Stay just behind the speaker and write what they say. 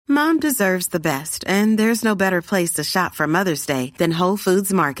Mom deserves the best, and there's no better place to shop for Mother's Day than Whole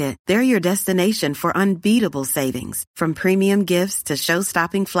Foods Market. They're your destination for unbeatable savings, from premium gifts to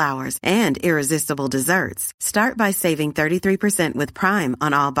show-stopping flowers and irresistible desserts. Start by saving 33% with Prime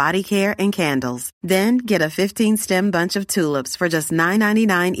on all body care and candles. Then get a 15-stem bunch of tulips for just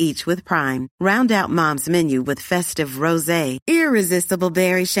 $9.99 each with Prime. Round out Mom's menu with festive rosé, irresistible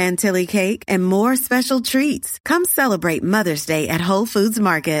berry chantilly cake, and more special treats. Come celebrate Mother's Day at Whole Foods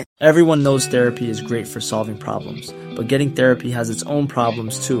Market. Everyone knows therapy is great for solving problems, but getting therapy has its own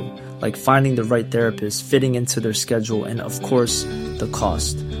problems too, like finding the right therapist, fitting into their schedule, and of course, the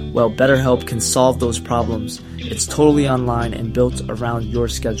cost. Well, BetterHelp can solve those problems. It's totally online and built around your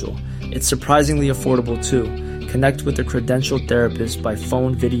schedule. It's surprisingly affordable too. Connect with a credentialed therapist by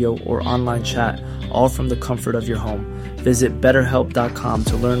phone, video, or online chat, all from the comfort of your home. Visit BetterHelp.com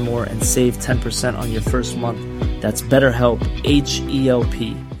to learn more and save 10% on your first month. That's BetterHelp,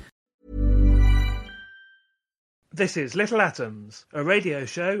 H-E-L-P. This is Little Atoms, a radio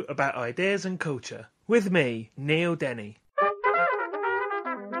show about ideas and culture. With me, Neil Denny.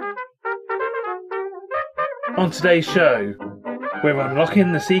 On today's show, we're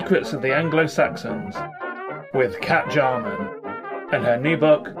unlocking the secrets of the Anglo-Saxons with Kat Jarman and her new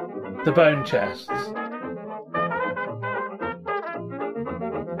book, The Bone Chests.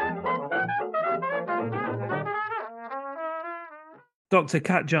 Dr.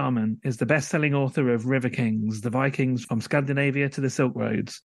 Kat Jarman is the best-selling author of River Kings, The Vikings from Scandinavia to the Silk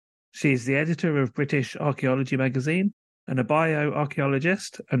Roads. She is the editor of British Archaeology magazine and a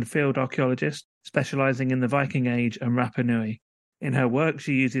bioarchaeologist and field archaeologist specialising in the Viking Age and Rapa Nui. In her work,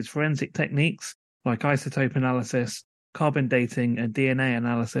 she uses forensic techniques like isotope analysis, carbon dating and DNA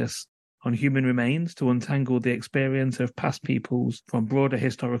analysis on human remains to untangle the experience of past peoples from broader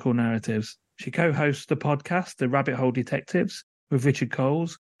historical narratives. She co-hosts the podcast The Rabbit Hole Detectives with Richard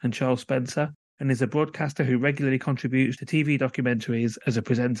Coles and Charles Spencer, and is a broadcaster who regularly contributes to TV documentaries as a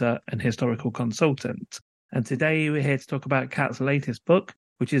presenter and historical consultant. And today we're here to talk about Kat's latest book,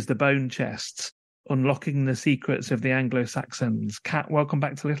 which is The Bone Chests, Unlocking the Secrets of the Anglo-Saxons. Kat, welcome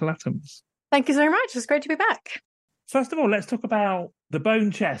back to Little Atoms. Thank you so much. It's great to be back. First of all, let's talk about the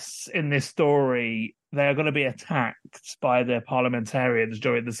bone chests in this story. They are going to be attacked by the parliamentarians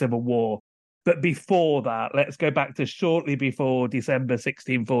during the Civil War. But before that, let's go back to shortly before December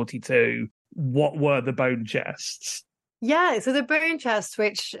 1642. What were the bone chests? Yeah, so the bone chests,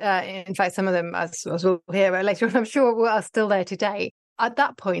 which in fact some of them, as we'll hear later on, I'm sure are still there today. At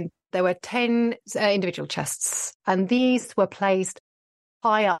that point, there were 10 individual chests, and these were placed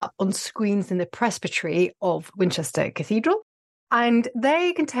high up on screens in the presbytery of Winchester Cathedral. And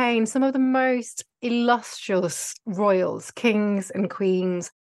they contain some of the most illustrious royals, kings and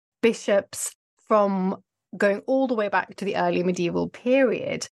queens, bishops, from going all the way back to the early medieval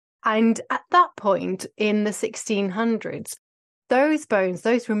period. And at that point in the 1600s, those bones,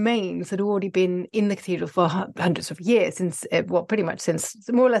 those remains had already been in the cathedral for hundreds of years, pretty much since,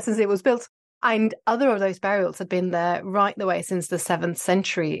 more or less since it was built. And other of those burials had been there right the way since the 7th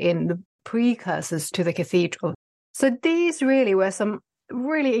century in the precursors to the cathedral. So these really were some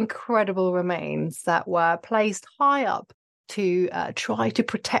really incredible remains that were placed high up to try to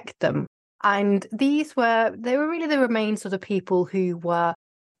protect them. And they were really the remains of the people who were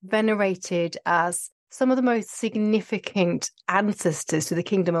venerated as some of the most significant ancestors to the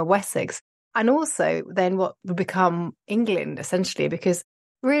Kingdom of Wessex, and also then what would become England, essentially, because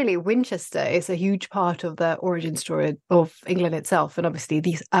really Winchester is a huge part of the origin story of England itself. And obviously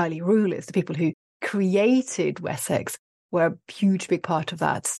these early rulers, the people who created Wessex, were a huge big part of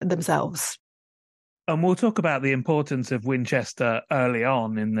that themselves. And we'll talk about the importance of Winchester early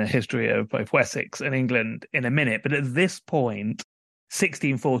on in the history of both Wessex and England in a minute. But at this point,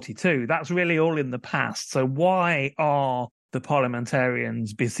 1642, that's really all in the past. So why are the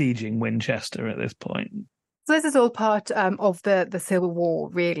parliamentarians besieging Winchester at this point? So this is all part of the Civil War,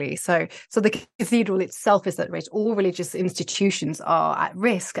 really. So the cathedral itself is at risk. All religious institutions are at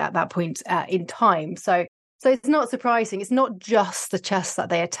risk at that point in time. So it's not surprising. It's not just the chests that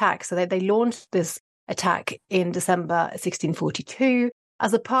they attack. So they launched this attack in December 1642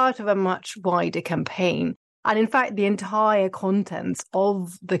 as a part of a much wider campaign. And in fact, the entire contents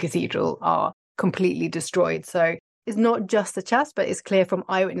of the cathedral are completely destroyed. So it's not just the chest, but it's clear from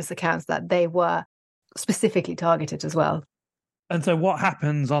eyewitness accounts that they were specifically targeted as well. And so what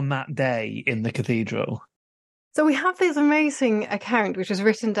happens on that day in the cathedral? So we have this amazing account, which was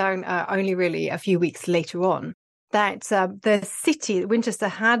written down only really a few weeks later on, that the city, Winchester,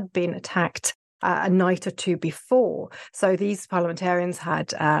 had been attacked a night or two before. So these parliamentarians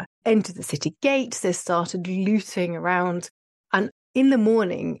had entered the city gates, they started looting around, and in the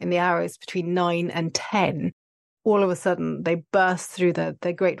morning, in the hours between 9 and 10, all of a sudden they burst through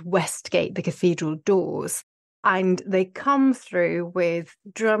the great west gate, the cathedral doors, and they come through with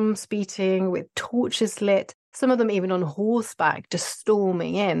drums beating, with torches lit, some of them even on horseback, just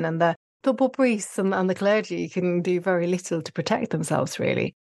storming in. And the poor priests and the clergy can do very little to protect themselves,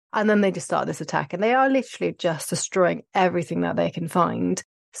 really. And then they just start this attack, and they are literally just destroying everything that they can find,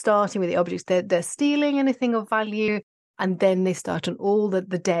 starting with the objects. They're stealing anything of value, and then they start on all the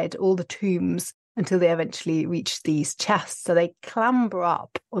dead, all the tombs, until they eventually reach these chests. So they clamber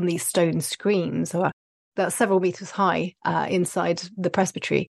up on these stone screens that's several meters high inside the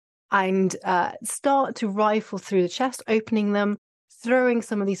presbytery, and start to rifle through the chest, opening them, throwing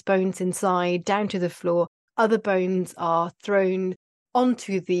some of these bones inside down to the floor. Other bones are thrown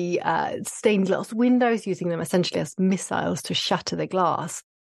onto the stained glass windows, using them essentially as missiles to shatter the glass.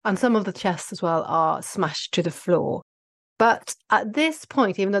 And some of the chests as well are smashed to the floor. But at this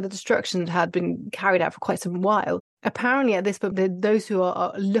point, even though the destruction had been carried out for quite some while, apparently at this point, those who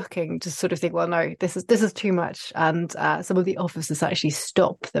are looking to sort of think, well, no, this is too much. And some of the officers actually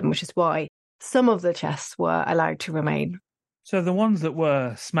stop them, which is why some of the chests were allowed to remain. So the ones that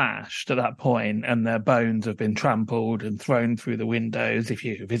were smashed at that point and their bones have been trampled and thrown through the windows. If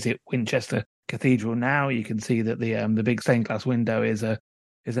you visit Winchester Cathedral now, you can see that the big stained glass window is a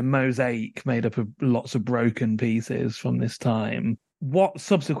mosaic made up of lots of broken pieces from this time. What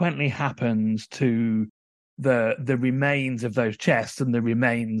subsequently happens to the remains of those chests and the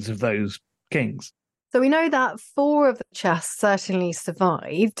remains of those kings? So we know that 4 of the chests certainly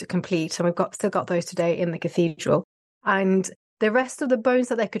survived complete, and we've still got those today in the cathedral. And the rest of the bones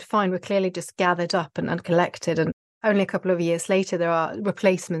that they could find were clearly just gathered up and collected. And only a couple of years later, there are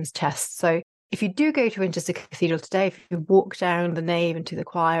replacements chests. So if you do go to Winchester Cathedral today, if you walk down the nave into the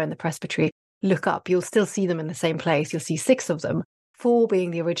choir and the presbytery, look up, you'll still see them in the same place. You'll see 6 of them, 4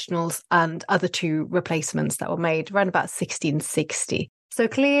 being the originals and other 2 replacements that were made around about 1660. So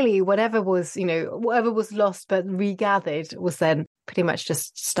clearly whatever was lost but regathered was then pretty much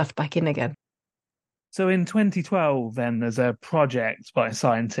just stuffed back in again. So in 2012, then, there's a project by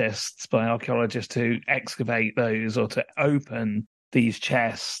scientists, by archaeologists, to excavate those or to open these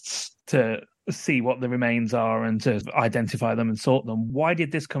chests to see what the remains are and to identify them and sort them. Why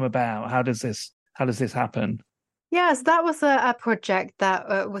did this come about? How does this happen? Yes, that was a project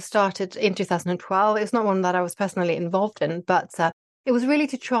that was started in 2012. It's not one that I was personally involved in, but it was really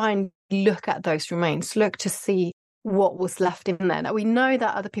to try and look at those remains, look to see what was left in there. Now, we know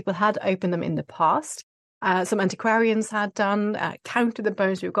that other people had opened them in the past. Some antiquarians had done, counted the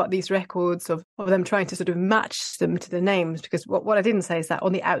bones. We've got these records of them trying to sort of match them to the names, because what I didn't say is that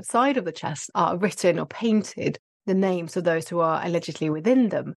on the outside of the chests are written or painted the names of those who are allegedly within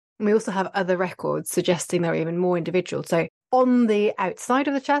them. And we also have other records suggesting there are even more individuals. So on the outside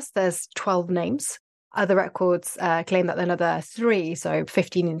of the chest, there's 12 names. Other records claim that another 3, so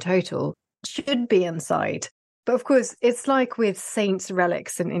 15 in total, should be inside. But of course, it's like with saints'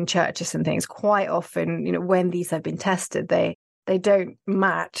 relics in churches and things. Quite often, when these have been tested, they don't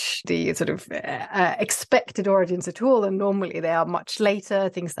match the sort of expected origins at all. And normally they are much later,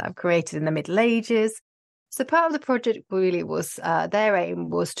 things that are created in the Middle Ages. So part of the project really was, their aim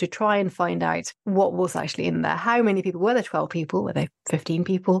was to try and find out what was actually in there. How many people? Were there 12 people? Were there 15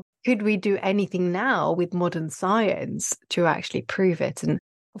 people? Could we do anything now with modern science to actually prove it? And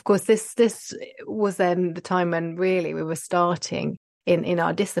of course, this was then the time when really we were starting in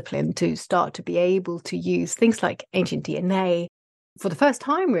our discipline to start to be able to use things like ancient DNA for the first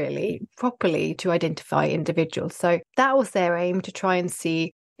time, really, properly to identify individuals. So that was their aim, to try and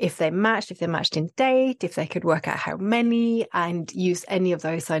see if they matched in date, if they could work out how many, and use any of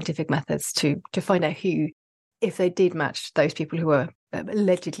those scientific methods to find out who, if they did match those people who were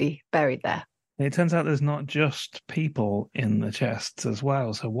allegedly buried there. It turns out there's not just people in the chests as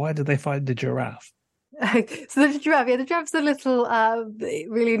well. So why did they find the giraffe? So the giraffe's a little,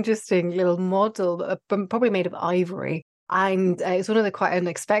 really interesting little model, probably made of ivory. And it's one of the quite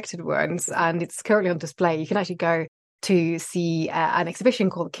unexpected ones. And it's currently on display. You can actually go to see an exhibition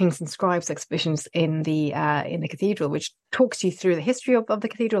called Kings and Scribes exhibitions in the cathedral, which talks you through the history of the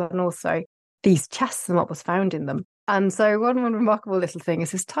cathedral and also these chests and what was found in them. And so one remarkable little thing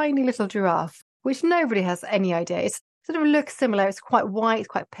is this tiny little giraffe, which nobody has any idea. It sort of looks similar. It's quite white,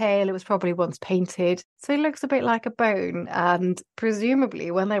 quite pale. It was probably once painted. So it looks a bit like a bone. And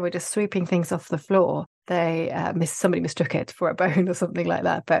presumably when they were just sweeping things off the floor, somebody mistook it for a bone or something like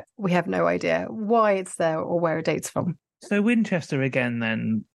that. But we have no idea why it's there or where it dates from. So Winchester again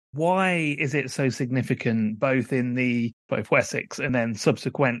then, why is it so significant both in both Wessex and then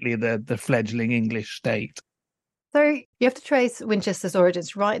subsequently the fledgling English state? So you have to trace Winchester's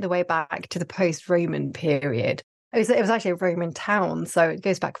origins right the way back to the post-Roman period. It was actually a Roman town, so it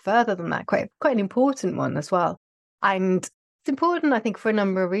goes back further than that, quite an important one as well. And it's important, I think, for a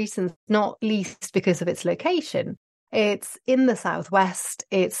number of reasons, not least because of its location. It's in the southwest.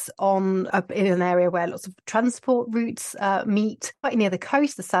 It's in an area where lots of transport routes meet, quite near the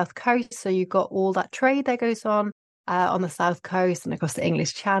coast, the south coast. So you've got all that trade that goes on the south coast and across the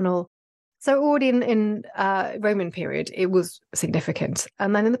English Channel. So already in Roman period, it was significant.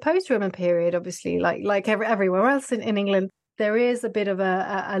 And then in the post-Roman period, obviously, like everywhere else in England, there is a bit of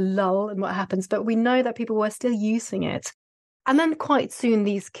a lull in what happens, but we know that people were still using it. And then quite soon,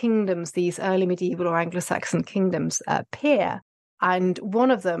 these kingdoms, these early medieval or Anglo-Saxon kingdoms appear. And one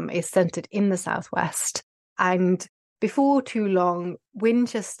of them is centered in the southwest. And before too long,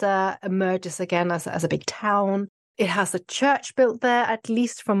 Winchester emerges again as a big town. It has a church built there, at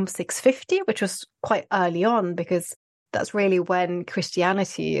least from 650, which was quite early on, because that's really when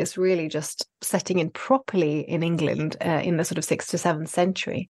Christianity is really just setting in properly in England in the sort of 6th to 7th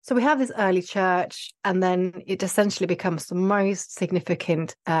century. So we have this early church, and then it essentially becomes the most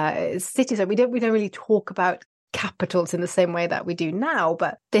significant city. So we don't really talk about capitals in the same way that we do now,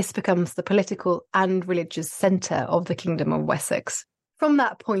 but this becomes the political and religious centre of the Kingdom of Wessex. From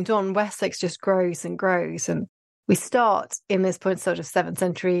that point on, Wessex just grows and grows, and we start in this point, sort of 7th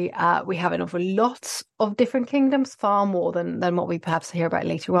century. We have an awful lot of different kingdoms, far more than what we perhaps hear about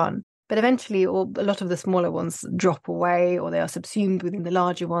later on. But eventually, a lot of the smaller ones drop away, or they are subsumed within the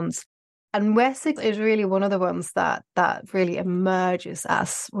larger ones. And Wessex is really one of the ones that really emerges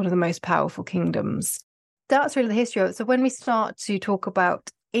as one of the most powerful kingdoms. That's really the history of it. So when we start to talk about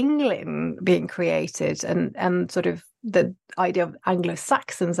England being created and sort of the idea of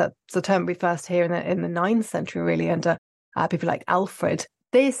Anglo-Saxons, that's the term we first hear in the 9th century, really, under people like Alfred.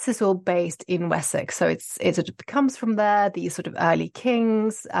 This is all based in Wessex. So it sort of comes from there. These sort of early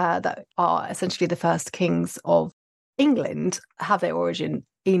kings that are essentially the first kings of England have their origin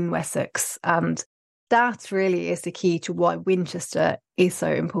in Wessex. And that really is the key to why Winchester is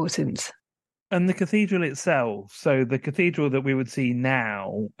so important. And the cathedral itself, so the cathedral that we would see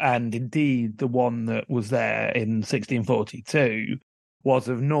now, and indeed the one that was there in 1642, was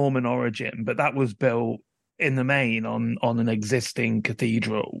of Norman origin, but that was built in the main on an existing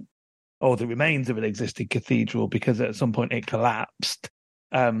cathedral, or the remains of an existing cathedral, because at some point it collapsed.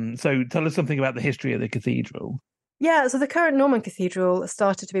 So tell us something about the history of the cathedral. Yeah, so the current Norman Cathedral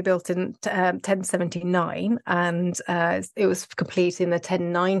started to be built in 1079, and it was complete in the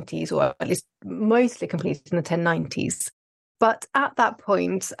 1090s, or at least mostly complete in the 1090s. But at that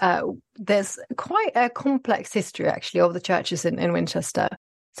point, there's quite a complex history, actually, of the churches in Winchester.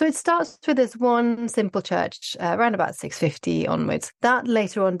 So it starts with this one simple church around about 650 onwards. That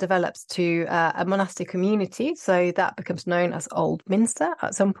later on develops to a monastic community, so that becomes known as Old Minster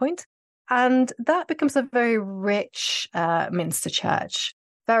at some point. And that becomes a very rich Minster church,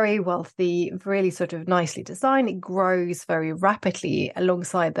 very wealthy, really sort of nicely designed. It grows very rapidly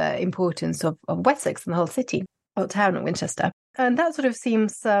alongside the importance of Wessex and the whole city, or town of Winchester. And that sort of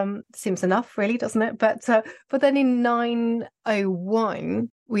seems enough, really, doesn't it? But then in 901,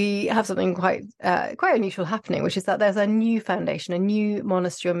 we have something quite unusual happening, which is that there's a new foundation, a new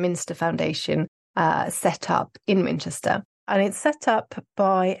monastery or Minster foundation set up in Winchester. And it's set up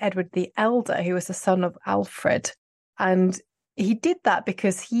by Edward the Elder, who was the son of Alfred. And he did that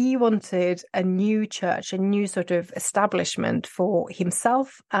because he wanted a new church, a new sort of establishment for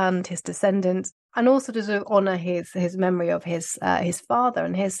himself and his descendants, and also to sort of honour his memory of his father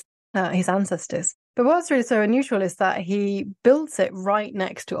and his ancestors. But what's really so unusual is that he built it right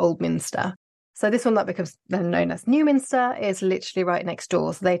next to Old Minster. So this one that becomes then known as New Minster is literally right next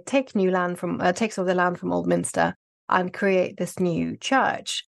door. So they take some of the land from Old Minster and create this new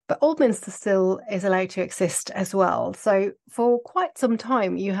church. But Old Minster still is allowed to exist as well. So for quite some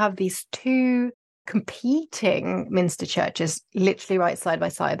time, you have these two competing Minster churches literally right side by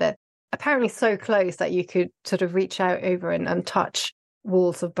side. They're apparently so close that you could sort of reach out over and touch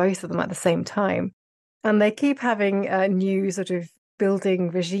walls of both of them at the same time. And they keep having new sort of building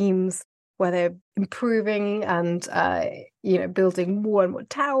regimes where they're improving and building more and more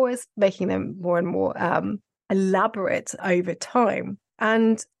towers, making them more and more elaborate over time.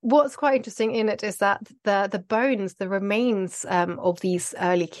 And what's quite interesting in it is that the bones, the remains of these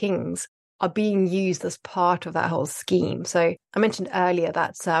early kings are being used as part of that whole scheme. So I mentioned earlier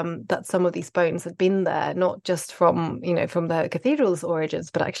that some of these bones had been there, not just from the cathedral's origins,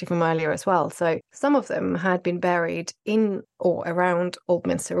 but actually from earlier as well. So some of them had been buried in or around Old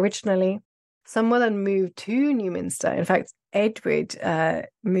Minster originally. Some were then moved to New Minster. In fact, Edward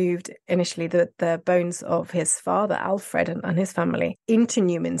moved initially the bones of his father, Alfred, and his family into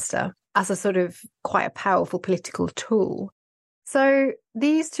Newminster as a sort of quite a powerful political tool. So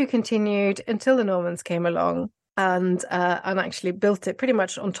these two continued until the Normans came along and actually built it pretty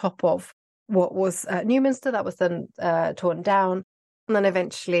much on top of what was Newminster. That was then torn down. And then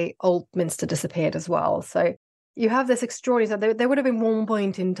eventually Old Minster disappeared as well. So you have this extraordinary, so there would have been one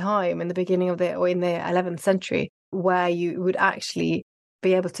point in time in the beginning of or in the 11th century where you would actually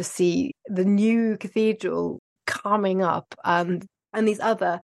be able to see the new cathedral coming up and these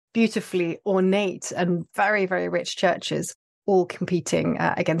other beautifully ornate and very, very rich churches all competing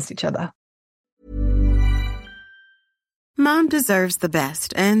against each other. Mom deserves the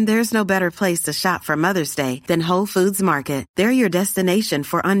best, and there's no better place to shop for Mother's Day than Whole Foods Market. They're your destination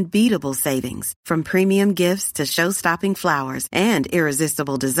for unbeatable savings, from premium gifts to show-stopping flowers and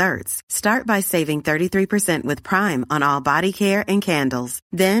irresistible desserts. Start by saving 33% with Prime on all body care and candles.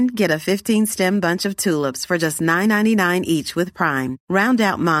 Then get a 15-stem bunch of tulips for just $9.99 each with Prime. Round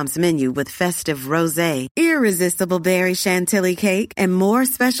out Mom's menu with festive rosé, irresistible berry chantilly cake, and more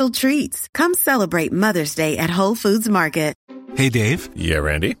special treats. Come celebrate Mother's Day at Whole Foods Market. Hey, Dave. Yeah,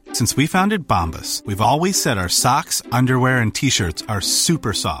 Randy. Since we founded Bombas, we've always said our socks, underwear, and T-shirts are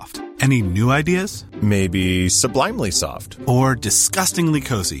super soft. Any new ideas? Maybe sublimely soft. Or disgustingly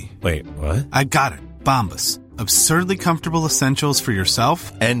cozy. Wait, what? I got it. Bombas. Absurdly comfortable essentials for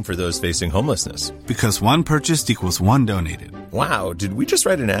yourself and for those facing homelessness. Because one purchased equals one donated. Wow, did we just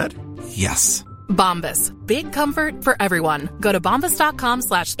write an ad? Yes. Bombas. Big comfort for everyone. Go to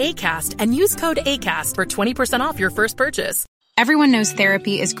bombas.com/ACAST and use code ACAST for 20% off your first purchase. Everyone knows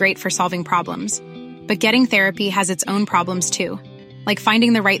therapy is great for solving problems. But getting therapy has its own problems too. Like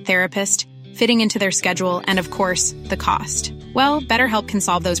finding the right therapist, fitting into their schedule, and of course, the cost. Well, BetterHelp can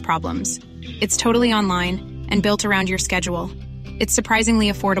solve those problems. It's totally online and built around your schedule. It's surprisingly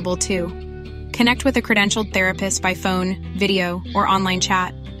affordable too. Connect with a credentialed therapist by phone, video, or online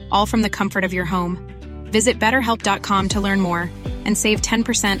chat, all from the comfort of your home. Visit BetterHelp.com to learn more and save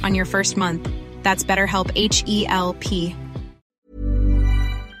 10% on your first month. That's BetterHelp, H-E-L-P.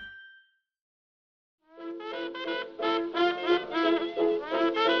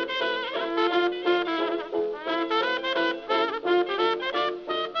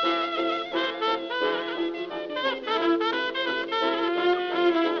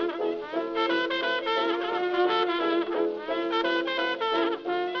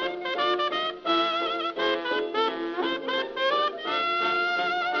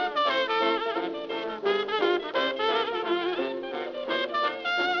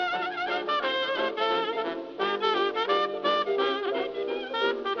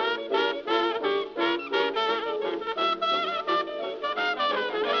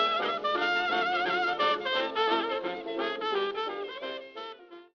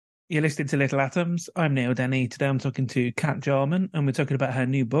 You're listening to Little Atoms. I'm Neil Denny. Today I'm talking to Kat Jarman, and we're talking about her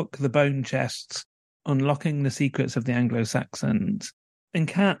new book, The Bone Chests, Unlocking the Secrets of the Anglo-Saxons. And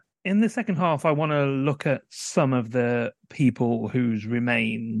Kat, in the second half, I want to look at some of the people whose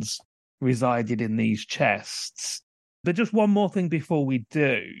remains resided in these chests. But just one more thing before we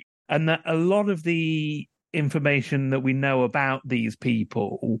do, and that a lot of the information that we know about these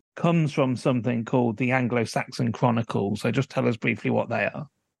people comes from something called the Anglo-Saxon Chronicles. So just tell us briefly what they are.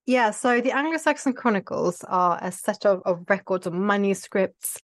 Yeah, so the Anglo-Saxon Chronicles are a set of records of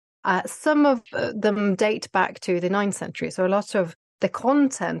manuscripts. Some of them date back to the 9th century. So a lot of the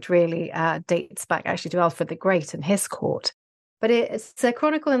content really dates back actually to Alfred the Great and his court. But it's a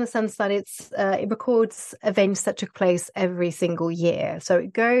chronicle in the sense that it records events that took place every single year. So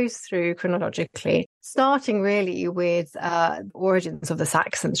it goes through chronologically, starting really with origins of the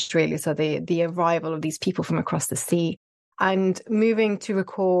Saxons, really. So the arrival of these people from across the sea, and moving to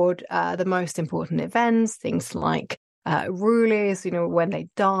record the most important events, things like rulers, when they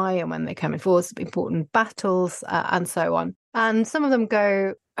die and when they come in force, important battles, and so on. And some of them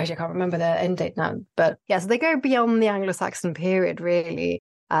go, actually I can't remember their end date now, but yeah, so they go beyond the Anglo-Saxon period, really,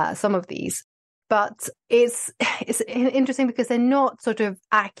 some of these. But it's interesting because they're not sort of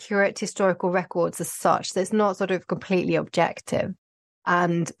accurate historical records as such. So it's not sort of completely objective.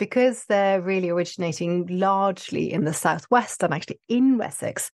 And because they're really originating largely in the southwest and actually in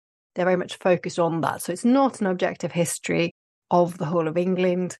Wessex, they're very much focused on that. So it's not an objective history of the whole of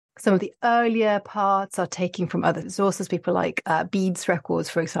England. Some of the earlier parts are taken from other sources, people like Bede's records,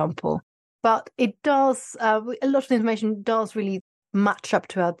 for example. But it does, a lot of the information does really match up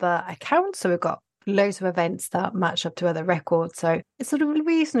to other accounts. So we've got loads of events that match up to other records. So it's sort of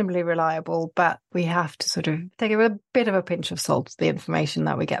reasonably reliable, but we have to sort of take a bit of a pinch of salt, the information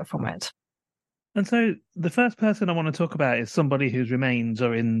that we get from it. And so the first person I want to talk about is somebody whose remains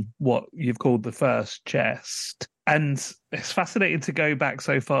are in what you've called the first chest. And it's fascinating to go back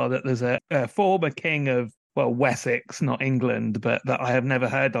so far that there's a former king of, well, Wessex, not England, but that I have never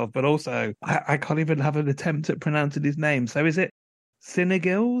heard of. But also, I can't even have an attempt at pronouncing his name. So is it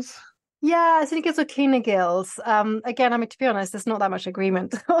Cinegils? Yeah, Cynicals or Keenagils. Again, I mean, to be honest, there's not that much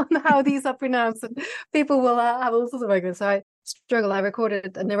agreement on how these are pronounced. And people will have all sorts of arguments. So I struggle. I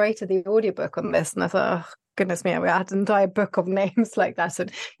recorded and narrated the audiobook on this, and I thought, oh, goodness me, we had an entire book of names like that.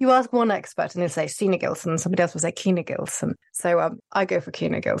 And you ask one expert and they'll say Cinegils, and somebody else will say Keenagils. And so I go for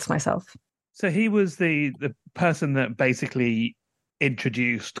Keenagils myself. So he was the person that basically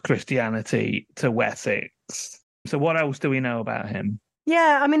introduced Christianity to Wessex. So what else do we know about him?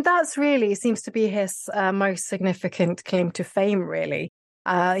 Yeah, I mean, that's really seems to be his most significant claim to fame, really.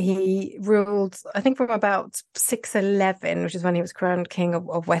 He ruled, I think, from about 611, which is when he was crowned king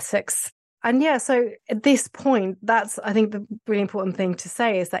of Wessex. And yeah, so at this point, that's, I think, the really important thing to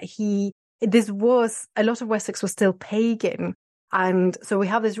say is that a lot of Wessex was still pagan. And so we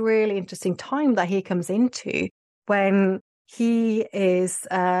have this really interesting time that he comes into when he is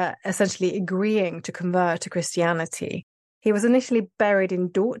essentially agreeing to convert to Christianity. He was initially buried in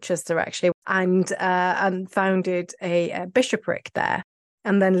Dorchester, actually, and founded a bishopric there.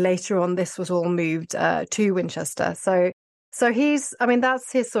 And then later on, this was all moved to Winchester. So he's, I mean,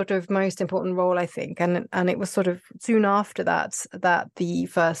 that's his sort of most important role, I think. And it was sort of soon after that the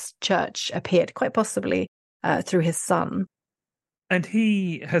first church appeared, quite possibly through his son. And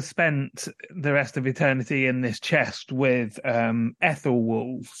he has spent the rest of eternity in this chest with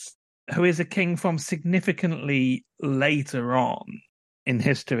Ethelwulf, who is a king from significantly later on in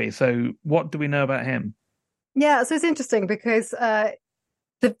history. So what do we know about him? Yeah, so it's interesting because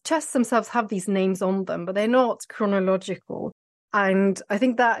the chests themselves have these names on them, but they're not chronological. And I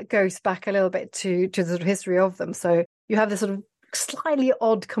think that goes back a little bit to the sort of history of them. So you have this sort of slightly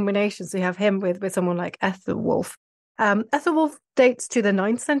odd combination. So you have him with someone like Ethelwulf. Ethelwulf dates to the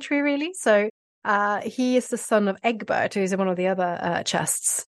 9th century, really. So he is the son of Egbert, who is in one of the other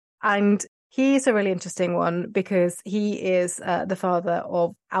chests. And he's a really interesting one because he is the father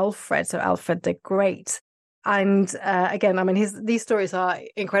of Alfred, so Alfred the Great. And again, I mean, these stories are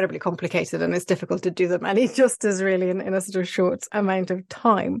incredibly complicated and it's difficult to do them. And he just is really in a sort of short amount of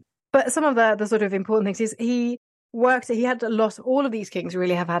time. But some of the sort of important things is he had all of these kings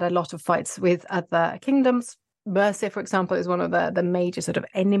really have had a lot of fights with other kingdoms. Mercia, for example, is one of the major sort of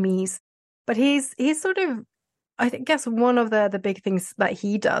enemies. But he's sort of, I guess one of the big things that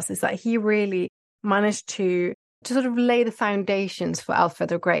he does is that he really managed to sort of lay the foundations for Alfred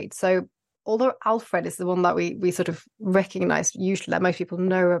the Great. So although Alfred is the one that we sort of recognize usually, that most people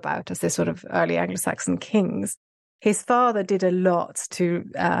know about as this sort of early Anglo-Saxon kings, his father did a lot to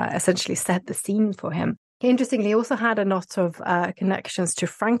essentially set the scene for him. Interestingly, he also had a lot of connections to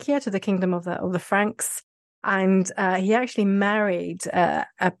Francia, to the kingdom of the Franks. And he actually married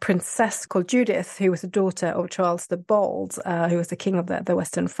a princess called Judith, who was the daughter of Charles the Bald, who was the king of the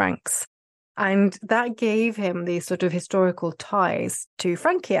Western Franks. And that gave him these sort of historical ties to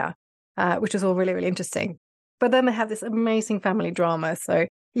Francia, which was all really, really interesting. But then they have this amazing family drama. So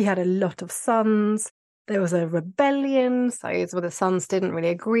he had a lot of sons. There was a rebellion. So the sons didn't really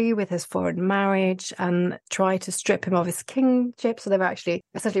agree with his foreign marriage and tried to strip him of his kingship. So they were actually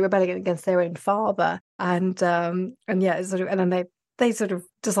essentially rebelling against their own father. And yeah, and then they sort of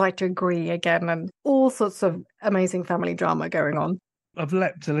decide to agree again, and all sorts of amazing family drama going on. I've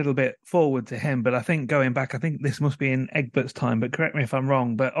leapt a little bit forward to him, but I think going back, I think this must be in Egbert's time, but correct me if I'm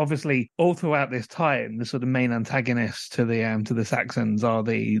wrong. But obviously, all throughout this time, the sort of main antagonists to the Saxons are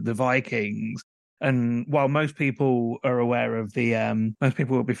the Vikings. And while most people are aware of most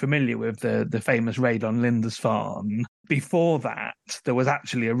people will be familiar with the famous raid on Lindisfarne, before that, there was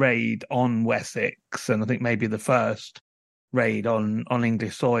actually a raid on Wessex, and I think maybe the first raid on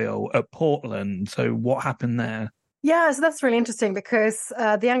English soil at Portland. So what happened there? Yeah, so that's really interesting because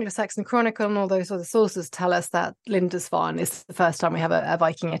the Anglo-Saxon Chronicle and all those other sources tell us that Lindisfarne is the first time we have a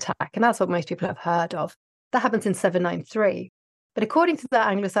Viking attack, and that's what most people have heard of. That happens in 793. But according to the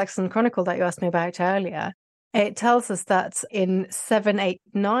Anglo-Saxon Chronicle that you asked me about earlier, it tells us that in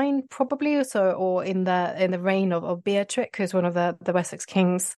 789, probably, or in the reign of Beorhtric, who's one of the Wessex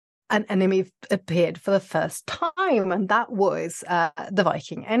kings, an enemy appeared for the first time, and that was the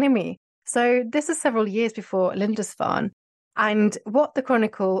Viking enemy. So this is several years before Lindisfarne. And what the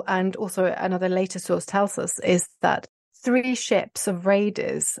Chronicle and also another later source tells us is that 3 ships of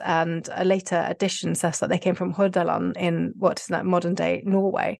raiders, and a later addition says that they came from Hordaland in what is now modern-day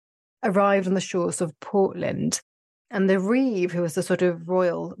Norway, arrived on the shores of Portland. And the Reeve, who was the sort of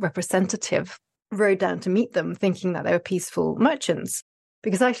royal representative, rode down to meet them, thinking that they were peaceful merchants.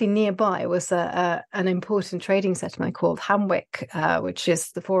 Because actually nearby was an important trading settlement called Hamwick, which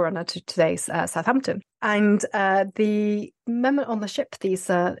is the forerunner to today's Southampton. And the men on the ship, these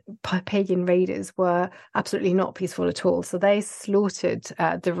pagan raiders, were absolutely not peaceful at all. So they slaughtered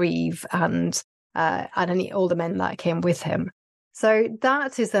the reeve and all the men that came with him. So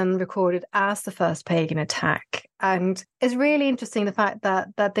that is then recorded as the first pagan attack. And it's really interesting the fact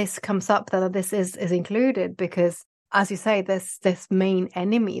that this comes up, that this is included, because as you say, this main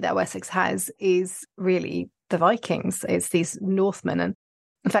enemy that Wessex has is really the Vikings. It's these Northmen. And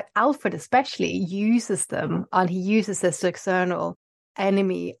in fact, Alfred especially uses them, and he uses this external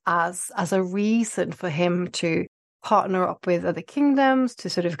enemy as a reason for him to partner up with other kingdoms to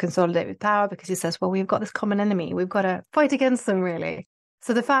sort of consolidate with power, because he says, well, we've got this common enemy. We've got to fight against them, really.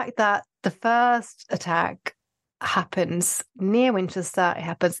 So the fact that the first attack happens near Winchester, it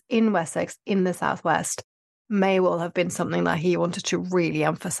happens in Wessex, in the southwest, may well have been something that he wanted to really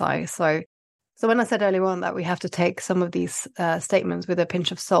emphasize. So when I said earlier on that we have to take some of these statements with a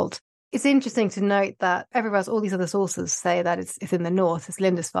pinch of salt, it's interesting to note that everywhere else, all these other sources say that it's in the north, it's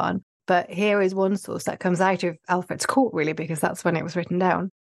Lindisfarne. But here is one source that comes out of Alfred's court, really, because that's when it was written down,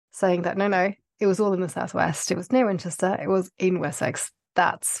 saying that no, it was all in the southwest. It was near Winchester. It was in Wessex.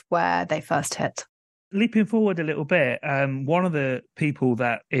 That's where they first hit. Leaping forward a little bit, one of the people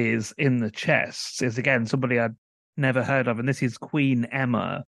that is in the chests is, again, somebody I'd never heard of, and this is Queen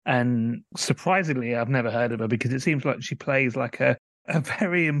Emma. And surprisingly, I've never heard of her because it seems like she plays like a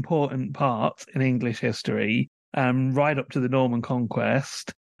very important part in English history, right up to the Norman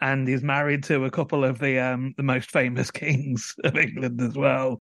conquest, and is married to a couple of the most famous kings of England as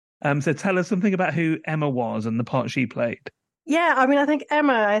well. So tell us something about who Emma was and the part she played. Yeah, I mean, I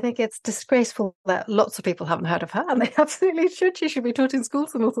think it's disgraceful that lots of people haven't heard of her, and they absolutely should. She should be taught in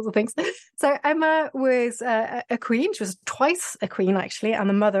schools and all sorts of things. So Emma was a queen. She was twice a queen, actually, and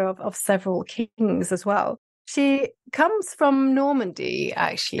the mother of several kings as well. She comes from Normandy,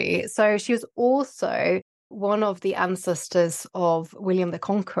 actually. So she was also one of the ancestors of William the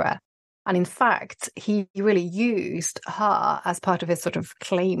Conqueror. And in fact, he really used her as part of his sort of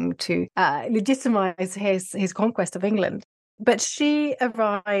claim to legitimize his conquest of England. But she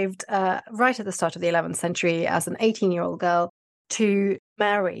arrived right at the start of the 11th century as an 18-year-old girl to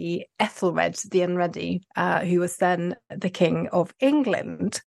marry Ethelred the Unready, who was then the King of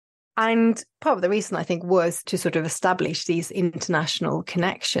England. And part of the reason, I think, was to sort of establish these international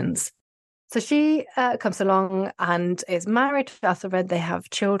connections. So she comes along and is married to Ethelred. They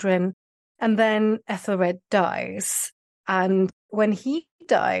have children. And then Ethelred dies. And when he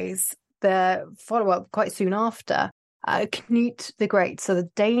dies, the follow-up quite soon after, Knut the Great, so the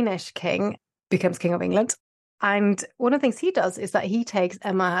Danish king, becomes King of England. And one of the things he does is that he takes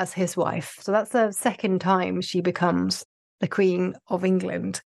Emma as his wife. So that's the second time she becomes the Queen of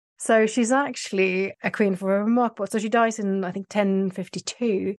England. So she's actually a queen for a remarkable... So she dies in, I think,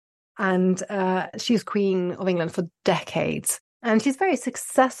 1052. And she was Queen of England for decades. And she's very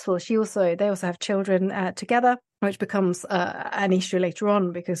successful. They also have children together, which becomes an issue later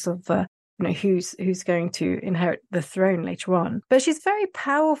on because of... who's going to inherit the throne later on. But she's very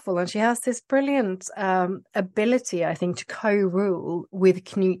powerful, and she has this brilliant ability, I think, to co-rule with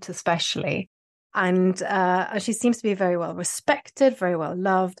Knut especially. And she seems to be very well respected, very well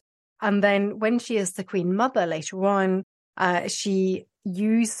loved. And then when she is the Queen Mother later on, she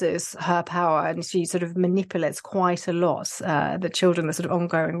uses her power and she sort of manipulates quite a lot the children, the sort of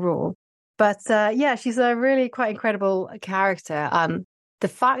ongoing rule. But she's a really quite incredible character. The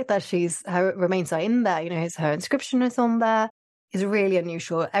fact that her remains are in there, her inscription is on there, is really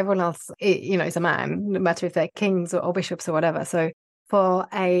unusual. Everyone else, is a man, no matter if they're kings or bishops or whatever. So for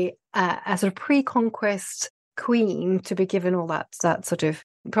a sort of pre-conquest queen to be given all that sort of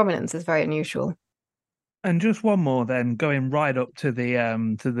prominence is very unusual. And just one more then, going right up to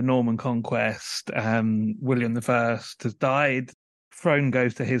the Norman conquest, William I has died. Throne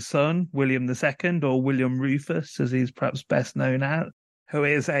goes to his son, William II, or William Rufus, as he's perhaps best known as, who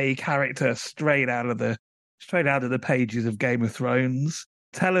is a character straight out of the pages of Game of Thrones.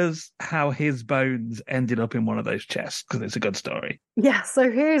 Tell us how his bones ended up in one of those chests, because it's a good story. Yeah,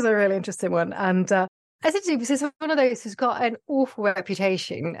 so here's a really interesting one. And essentially, this is one of those who's got an awful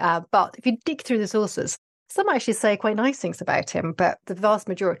reputation. But if you dig through the sources, some actually say quite nice things about him, but the vast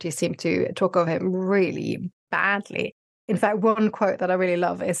majority seem to talk of him really badly. In fact, one quote that I really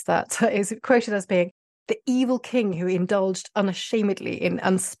love is that is quoted as being the evil king who indulged unashamedly in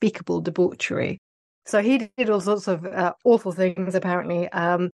unspeakable debauchery. So he did all sorts of awful things, apparently,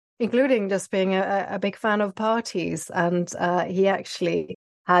 including just being a big fan of parties. And he actually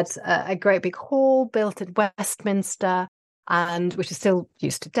had a great big hall built at Westminster, and which is still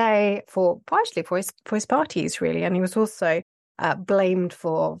used today for his parties, really. And he was also blamed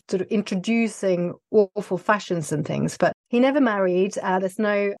for sort of introducing awful fashions and things, but he never married. There's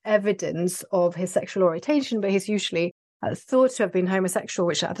no evidence of his sexual orientation, but he's usually thought to have been homosexual,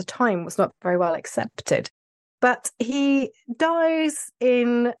 which at the time was not very well accepted. But he dies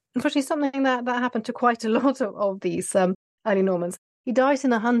in, unfortunately, something that happened to quite a lot of these early Normans. He dies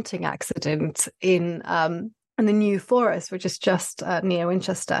in a hunting accident in the New Forest, which is just near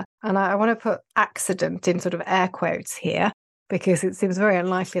Winchester. And I want to put accident in sort of air quotes here, because it seems very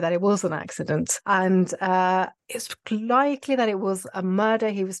unlikely that it was an accident. And it's likely that it was a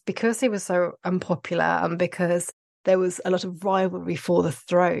murder. Because he was so unpopular and because there was a lot of rivalry for the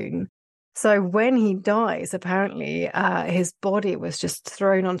throne. So when he dies, apparently his body was just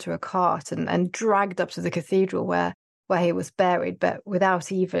thrown onto a cart and dragged up to the cathedral where he was buried, but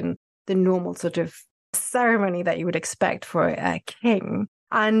without even the normal sort of ceremony that you would expect for a king.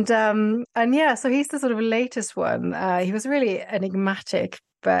 And yeah, so he's the sort of latest one. He was really enigmatic,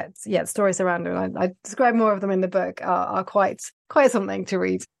 but yeah, stories around him, I describe more of them in the book, are quite something to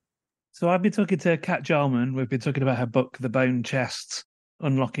read. So I've been talking to Kat Jarman. We've been talking about her book, The Bone Chests,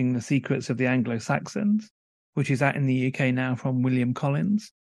 Unlocking the Secrets of the Anglo-Saxons, which is out in the UK now from William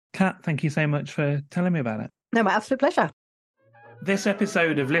Collins. Kat, thank you so much for telling me about it. No, my absolute pleasure. This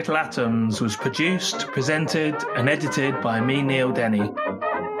episode of Little Atoms was produced, presented and edited by me, Neil Denny.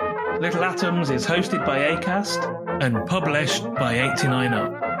 Little Atoms is hosted by Acast and published by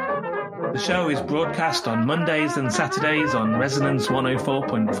 89Up. The show is broadcast on Mondays and Saturdays on Resonance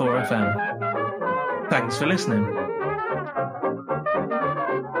 104.4 FM. Thanks for listening.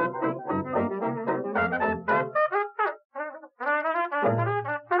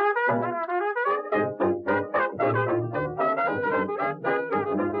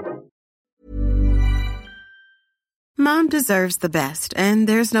 Mom deserves the best, and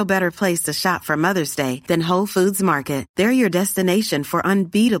there's no better place to shop for Mother's Day than Whole Foods Market. They're your destination for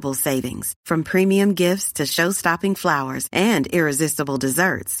unbeatable savings, from premium gifts to show-stopping flowers and irresistible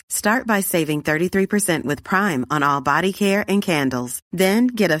desserts. Start by saving 33% with Prime on all body care and candles. Then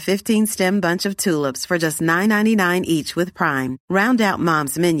get a 15-stem bunch of tulips for just $9.99 each with Prime. Round out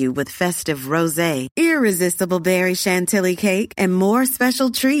Mom's menu with festive rosé, irresistible berry chantilly cake, and more special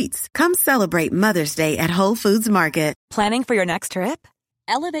treats. Come celebrate Mother's Day at Whole Foods Market. Planning for your next trip?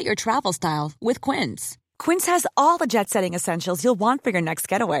 Elevate your travel style with Quince. Quince has all the jet-setting essentials you'll want for your next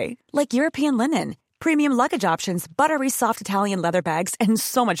getaway, like European linen, premium luggage options, buttery soft Italian leather bags, and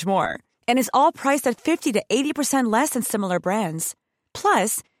so much more. And is all priced at 50 to 80% less than similar brands.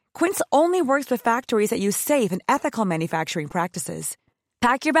 Plus, Quince only works with factories that use safe and ethical manufacturing practices.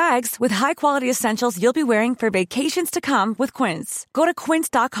 Pack your bags with high-quality essentials you'll be wearing for vacations to come with Quince. Go to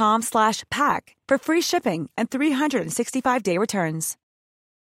quince.com/pack for free shipping and 365-day returns.